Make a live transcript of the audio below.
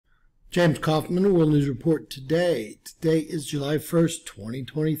James Kaufman, World News Report today. Today is July 1st,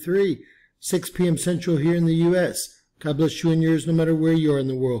 2023, 6 p.m. Central here in the U.S. God bless you and yours no matter where you are in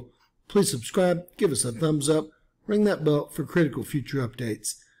the world. Please subscribe, give us a thumbs up, ring that bell for critical future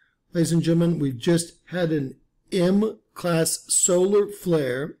updates. Ladies and gentlemen, we've just had an M-class solar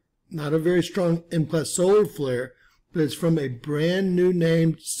flare, not a very strong M-class solar flare, but it's from a brand new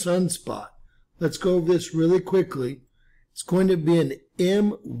named Sunspot. Let's go over this really quickly. It's going to be an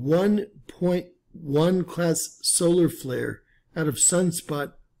M1.1 class solar flare out of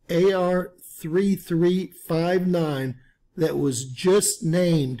Sunspot AR3359 that was just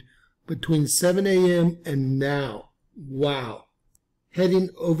named between 7 a.m. and now. Wow. Heading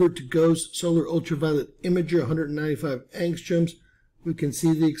over to GOES Solar Ultraviolet Imager, 195 angstroms. We can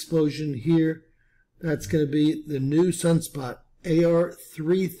see the explosion here. That's going to be the new Sunspot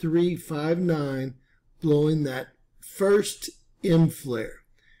AR3359 blowing that first M flare.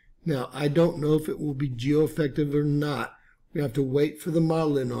 Now, I don't know if it will be geo-effective or not. We have to wait for the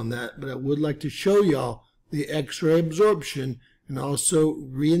modeling on that, but I would like to show y'all the X-ray absorption and also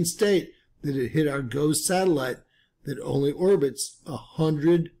reinstate that it hit our GOES satellite that only orbits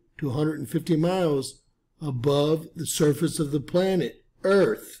 100 to 150 miles above the surface of the planet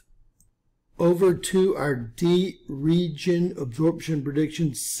Earth. Over to our D region absorption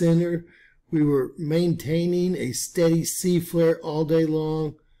prediction center. We were maintaining a steady C flare all day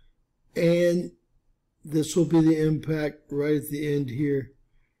long, and this will be the impact right at the end here.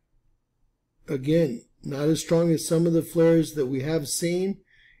 Again, not as strong as some of the flares that we have seen.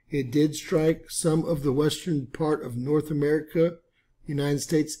 It did strike some of the western part of North America, United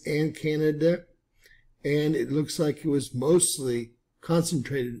States, and Canada, and it looks like it was mostly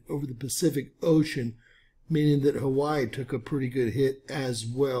concentrated over the Pacific Ocean, meaning that Hawaii took a pretty good hit as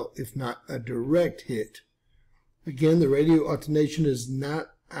well, if not a direct hit. Again, the radio alternation is not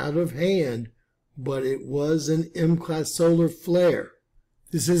out of hand, but it was an M-class solar flare.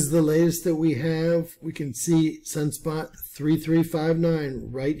 This is the latest that we have. We can see Sunspot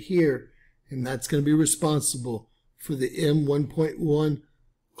 3359 right here, and that's going to be responsible for the M1.1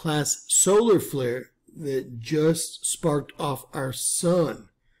 class solar flare that just sparked off our sun.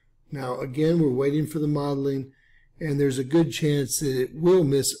 Now, again, we're waiting for the modeling, and there's a good chance that it will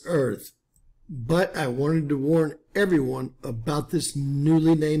miss Earth. But I wanted to warn everyone about this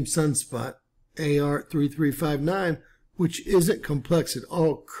newly named Sunspot, AR3359, which isn't complex at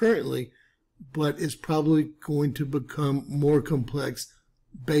all currently, but is probably going to become more complex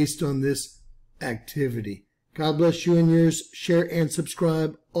based on this activity. God bless you and yours. Share and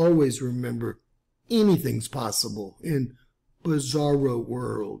subscribe. Always remember, anything's possible in Bizarro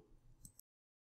World.